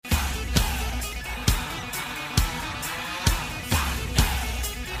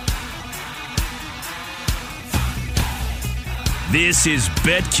This is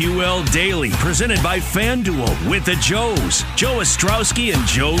BetQL Daily, presented by FanDuel with the Joes, Joe Ostrowski and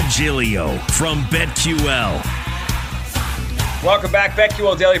Joe Giglio from BetQL. Welcome back.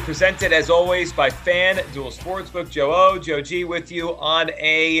 BetQL Daily, presented as always by FanDuel Sportsbook. Joe O, Joe G with you on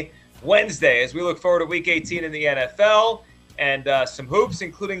a Wednesday as we look forward to Week 18 in the NFL and some hoops,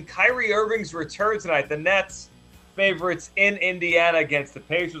 including Kyrie Irving's return tonight. The Nets favorites in Indiana against the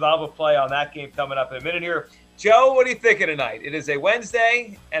Pacers. I'll have a play on that game coming up in a minute here. Joe, what are you thinking tonight? It is a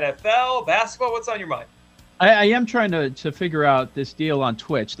Wednesday, NFL, basketball. What's on your mind? I am trying to figure out this deal on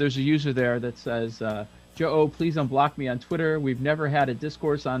Twitch. There's a user there that says, Joe, please unblock me on Twitter. We've never had a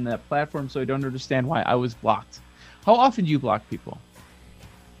discourse on that platform, so I don't understand why I was blocked. How often do you block people?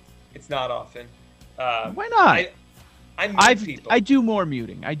 It's not often. Why not? I mute people. I do more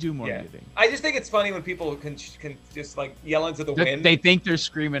muting. Muting. I just think it's funny when people can just like yell into the wind. They think they're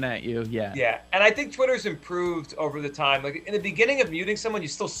screaming at you. Yeah. Yeah, and I think Twitter's improved over the time. Like in the beginning of muting someone, you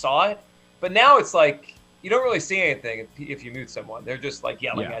still saw it, but now it's like you don't really see anything if you mute someone. They're just like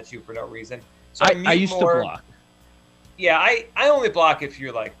yelling at you for no reason. So I used to block. Yeah, I only block if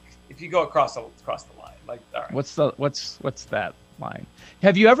you're like if you go across the line. Like, all right. What's that line?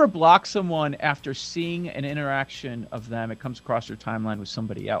 Have you ever blocked someone after seeing an interaction of them? It comes across your timeline with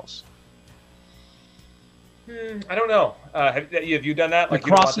somebody else. I don't know. Have you done that? Like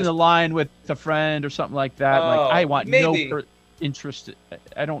crossing the line with a friend or something like that. Like I want no interest.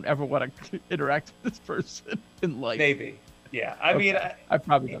 I don't ever want to interact with this person in life. Maybe. Yeah, I mean, I've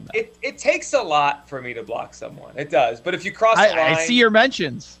probably done that. It takes a lot for me to block someone. It does, but if you cross the line, I see your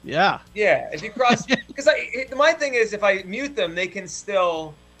mentions. Yeah. Yeah, if you cross, because my thing is, if I mute them, they can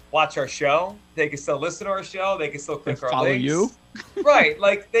still watch our show. They can still listen to our show. They can still click our links. Follow you. Right,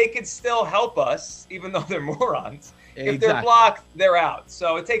 like they can still help us, even though they're morons. Exactly. If they're blocked, they're out.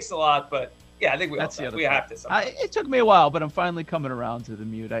 So it takes a lot, but. Yeah, I think we have to. It took me a while, but I'm finally coming around to the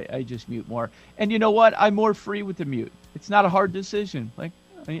mute. I just mute more. And you know what? I'm more free with the mute. It's not a hard decision. Like,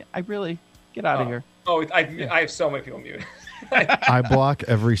 I really get out of here. Oh, I have so many people muted. I block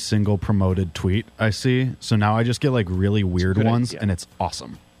every single promoted tweet I see. So now I just get like really weird ones, and it's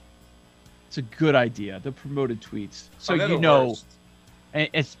awesome. It's a good idea. The promoted tweets. So worst.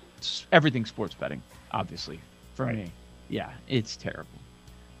 It's everything sports betting, obviously, for me. Yeah, it's terrible.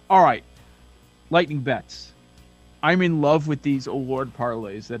 All right. Lightning bets. I'm in love with these award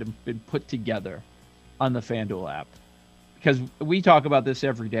parlays that have been put together on the FanDuel app because we talk about this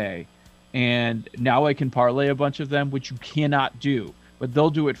every day, and now I can parlay a bunch of them, which you cannot do, but they'll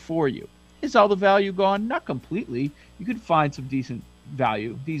do it for you. Is all the value gone? Not completely. You could find some decent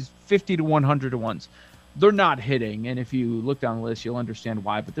value. These 50 to 100 to ones, they're not hitting, and if you look down the list, you'll understand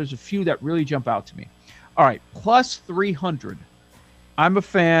why, but there's a few that really jump out to me. All right, plus 300. I'm a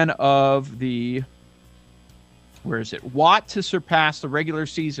fan of the, Watt to surpass the regular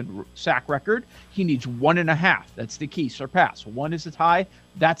season sack record. He needs 1.5. That's the key, surpass. 1 is the tie.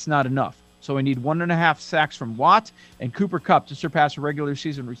 That's not enough. So I need 1.5 sacks from Watt, and Cooper Kupp to surpass a regular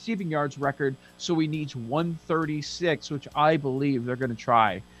season receiving yards record. So he needs 136, which I believe they're going to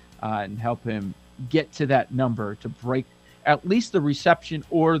try and help him get to that number to break at least the reception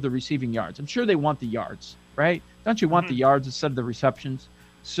or the receiving yards. I'm sure they want the yards, right? Don't you want the yards instead of the receptions?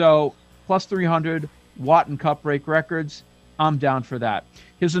 So plus 300, Watt and Kupp break records. I'm down for that.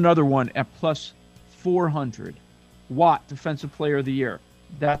 Here's another one at plus 400. Watt, Defensive Player of the Year.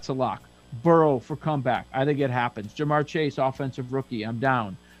 That's a lock. Burrow for comeback. I think it happens. Jamar Chase, Offensive Rookie. I'm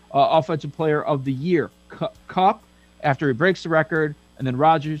down. Offensive Player of the Year. Kupp after he breaks the record. And then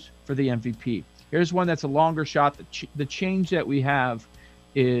Rodgers for the MVP. Here's one that's a longer shot. The change that we have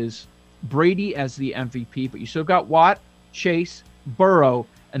is Brady as the MVP, but you still got Watt, Chase, Burrow,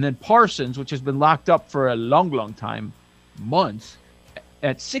 and then Parsons, which has been locked up for a long, long time, months,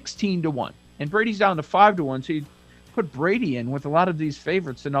 at 16 to 1. And Brady's down to 5 to 1, so you put Brady in with a lot of these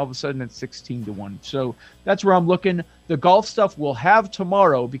favorites, and all of a sudden it's 16 to 1. So that's where I'm looking. The golf stuff we'll have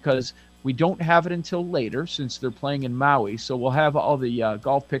tomorrow because we don't have it until later since they're playing in Maui. So we'll have all the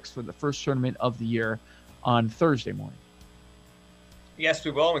golf picks for the first tournament of the year on Thursday morning. Yes,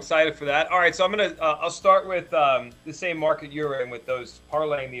 we will. I'm excited for that. All right, so I'll start with the same market you're in with those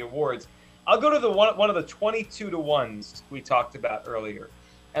parlaying the awards. I'll go to the one of the 22 to 1s we talked about earlier.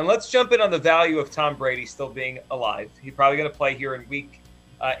 And let's jump in on the value of Tom Brady still being alive. He's probably going to play here in week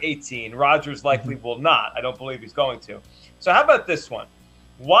 18. Rodgers likely will not. I don't believe he's going to. So how about this one?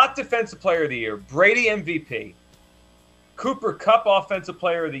 Watt Defensive Player of the Year, Brady MVP, Cooper Kupp Offensive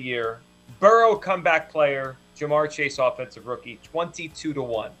Player of the Year, Burrow Comeback Player, Jamar Chase Offensive Rookie, 22 to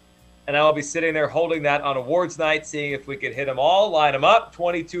 1. And I'll be sitting there holding that on awards night, seeing if we could hit them all, line them up,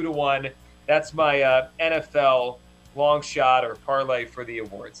 22 to 1. That's my NFL long shot or parlay for the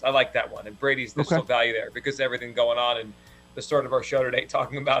awards. I like that one. And there's still value there because of everything going on in the start of our show today,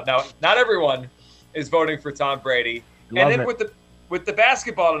 talking about now not everyone is voting for Tom Brady. With the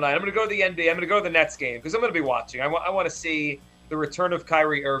basketball tonight, I'm going to go to the NBA. I'm going to go to the Nets game because I'm going to be watching. I want to see the return of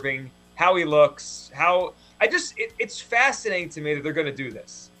Kyrie Irving, how he looks, it's fascinating to me that they're going to do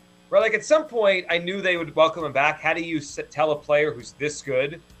this. Right? Like at some point, I knew they would welcome him back. How do you tell a player who's this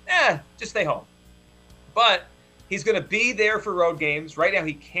good, just stay home? But he's going to be there for road games. Right now,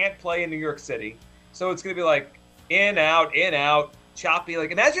 he can't play in New York City. So it's going to be like in, out, choppy.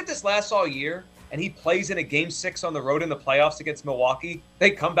 Like imagine if this lasts all year and he plays in a Game 6 on the road in the playoffs against Milwaukee.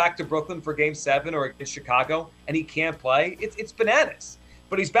 They come back to Brooklyn for Game 7 or against Chicago, and he can't play. It's bananas.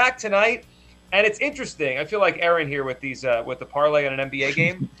 But he's back tonight, and it's interesting. I feel like Aaron here with these with the parlay on an NBA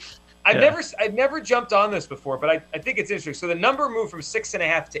game. I've never jumped on this before, but I think it's interesting. So the number moved from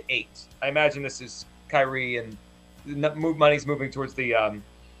 6.5 to 8. I imagine this is Kyrie and money's moving towards the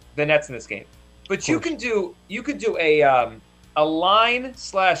Nets in this game. But you can do a line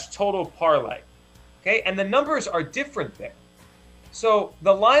 / total parlay. Okay, and the numbers are different there. So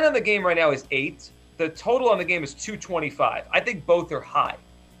the line on the game right now is 8. The total on the game is 225. I think both are high.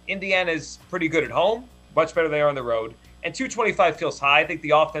 Indiana's pretty good at home, much better than they are on the road. And 225 feels high. I think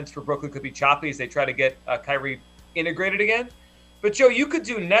the offense for Brooklyn could be choppy as they try to get Kyrie integrated again. But, Joe, you could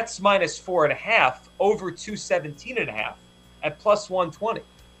do Nets minus 4.5 over 217.5 at plus 120.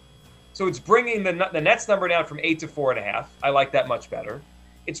 So it's bringing the Nets number down from 8 to 4.5. I like that much better.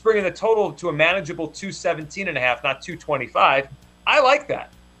 It's bringing the total to a manageable 217.5, not 225. I like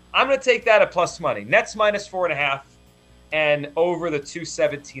that. I'm going to take that at plus money. Nets minus 4.5 and over the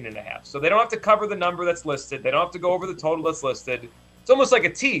 217.5. So they don't have to cover the number that's listed. They don't have to go over the total that's listed. It's almost like a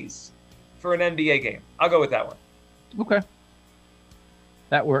tease for an NBA game. I'll go with that one. Okay.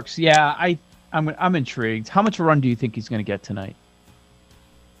 That works. Yeah, I'm intrigued. How much run do you think he's going to get tonight?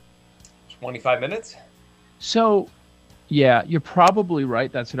 25 minutes. So, yeah, you're probably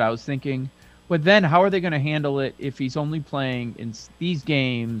right. That's what I was thinking. But then how are they going to handle it if he's only playing in these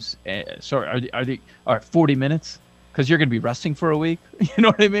games? Are they 40 minutes? Because you're going to be resting for a week. You know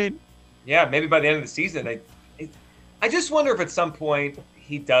what I mean? Yeah, maybe by the end of the season. I just wonder if at some point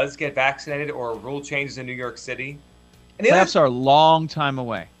he does get vaccinated or a rule changes in New York City. And the playoffs are a long time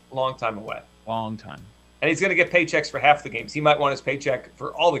away. Long time away. Long time. And he's going to get paychecks for half the games. He might want his paycheck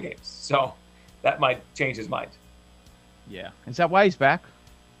for all the games. So that might change his mind. Yeah. Is that why he's back?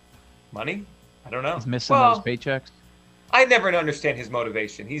 Money? I don't know. He's missing those paychecks? I never understand his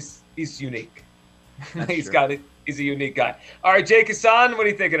motivation. He's unique. He's a unique guy. All right, Jake Hassan, what are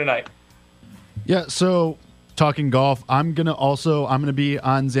you thinking tonight? Yeah, so talking golf, I'm gonna be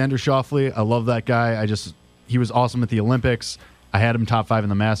on Xander Schauffele. I love that guy. He was awesome at the Olympics. I had him top 5 in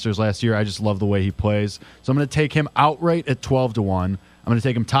the Masters last year. I just love the way he plays. So I'm going to take him outright at 12 to 1. I'm going to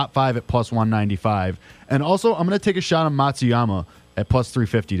take him top 5 at plus 195. And also, I'm going to take a shot on Matsuyama at plus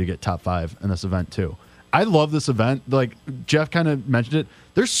 350 to get top 5 in this event, too. I love this event. Like Jeff kind of mentioned it.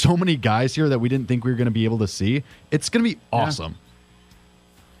 There's so many guys here that we didn't think we were going to be able to see. It's going to be awesome.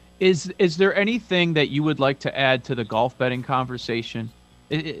 Yeah. Is there anything that you would like to add to the golf betting conversation?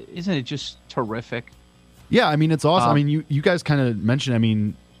 Isn't it just terrific? Yeah, I mean, it's awesome. I mean, you guys kind of mentioned, I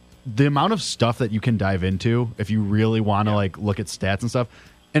mean, the amount of stuff that you can dive into if you really want to like look at stats and stuff.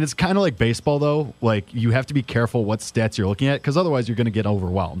 And it's kind of like baseball, though. Like, you have to be careful what stats you're looking at because otherwise you're going to get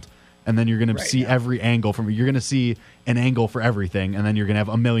overwhelmed. And then you're going to see every angle you're going to see an angle for everything. And then you're going to have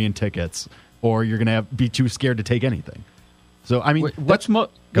a million tickets or you're going to be too scared to take anything. So, I mean, what's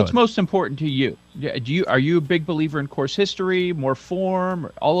most important to you? Are you a big believer in course history, more form,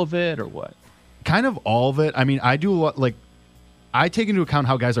 or all of it, or what? Kind of all of it. I mean, I do a lot, like, I take into account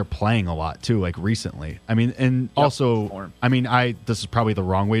how guys are playing a lot too, like recently. I mean, and also, form. I mean, this is probably the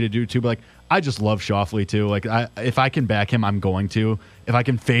wrong way to do too, but like, I just love Schauffele too. Like, if I can back him, I'm going to. If I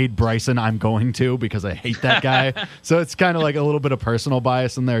can fade Bryson, I'm going to because I hate that guy. So it's kind of like a little bit of personal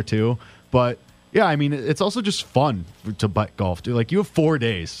bias in there too. But yeah, I mean, it's also just fun to bet golf too. Like, you have 4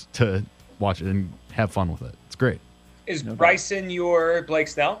 days to watch it and have fun with it. It's great. Is Bryson your Blake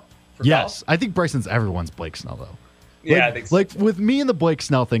Snell? Yes, golf? I think Bryson's everyone's Blake Snell though. Yeah, I think so. Like with me and the Blake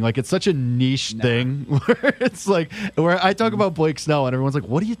Snell thing, like it's such a niche thing where it's like where I talk about Blake Snell and everyone's like,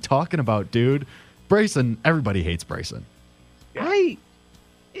 "What are you talking about, dude?" Bryson, everybody hates Bryson. Yeah. I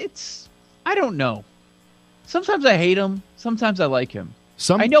don't know. Sometimes I hate him. Sometimes I like him.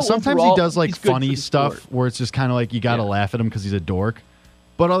 Sometimes he does like funny stuff where it's just kind of like you got to laugh at him because he's a dork.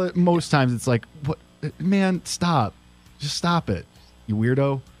 But most times it's like, "What, man? Stop! Just stop it, you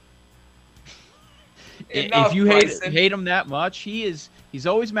weirdo." If you hate him that much, he is He's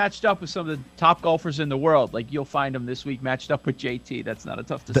always matched up with some of the top golfers in the world. Like you'll find him this week matched up with JT. That's not a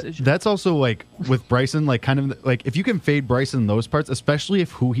tough decision. That's also like with Bryson, like kind of like if you can fade Bryson in those parts, especially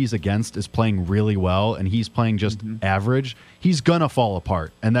if who he's against is playing really well and he's playing just average, he's gonna fall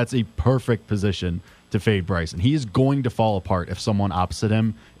apart. And that's a perfect position to fade Bryson. He is going to fall apart if someone opposite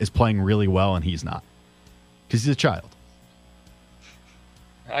him is playing really well and he's not. Because he's a child.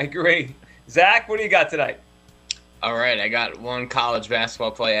 I agree. Zach, what do you got tonight? All right, I got one college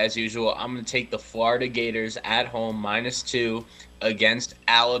basketball play as usual. I'm going to take the Florida Gators at home -2 against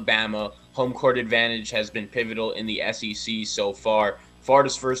Alabama. Home court advantage has been pivotal in the SEC so far.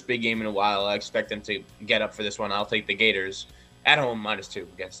 Florida's first big game in a while. I expect them to get up for this one. I'll take the Gators at home -2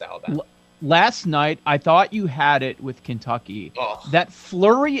 against Alabama. Last night, I thought you had it with Kentucky. Oh. That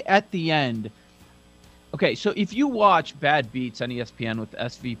flurry at the end. Okay, so if you watch Bad Beats on ESPN with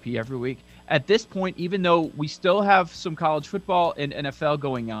SVP every week, at this point, even though we still have some college football and NFL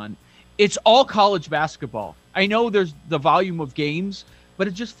going on, it's all college basketball. I know there's the volume of games, but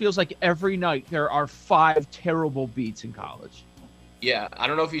it just feels like every night there are 5 terrible beats in college. Yeah, I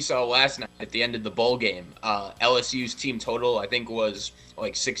don't know if you saw last night at the end of the bowl game, LSU's team total, I think, was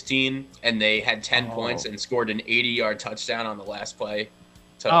like 16, and they had 10 points and scored an 80-yard touchdown on the last play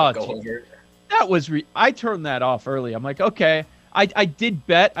to go over. That was I turned that off early. I'm like, okay. I did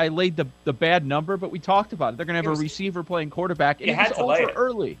bet. I laid the bad number, but we talked about it. They're going to have a receiver playing quarterback. And you had to lay it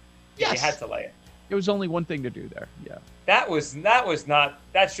early. Yes. You had to lay it. There was only one thing to do there. Yeah. That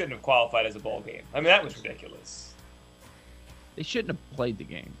shouldn't have qualified as a bowl game. I mean, that was ridiculous. They shouldn't have played the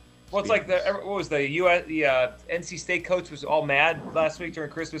game. Well, it's like what was the NC State coach was all mad last week during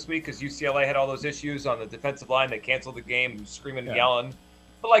Christmas week because UCLA had all those issues on the defensive line. They canceled the game, screaming and yelling.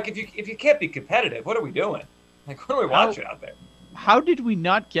 But like, if you can't be competitive, what are we doing? Like, what are we watching out there? How did we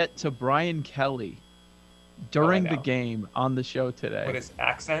not get to Brian Kelly during the game on the show today? With his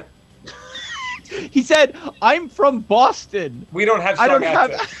accent? He said, "I'm from Boston." We don't have strong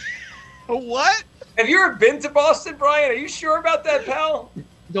accents. What? Have you ever been to Boston, Brian? Are you sure about that, pal?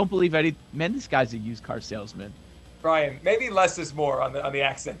 Don't believe any. Man, this guy's a used car salesman. Brian, maybe less is more on the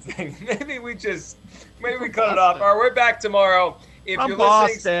accent thing. maybe we cut it off. All right, we're back tomorrow. If I'm you're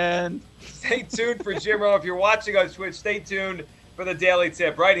Boston. Stay tuned for Jim Rowe. If you're watching on Twitch, stay tuned for the Daily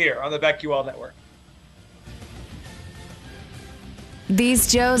Tip right here on the BetQL Network.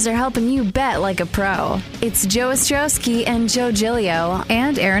 These Joes are helping you bet like a pro. It's Joe Ostrowski and Joe Giglio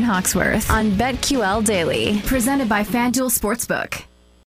and Aaron Hawksworth on BetQL Daily, presented by FanDuel Sportsbook.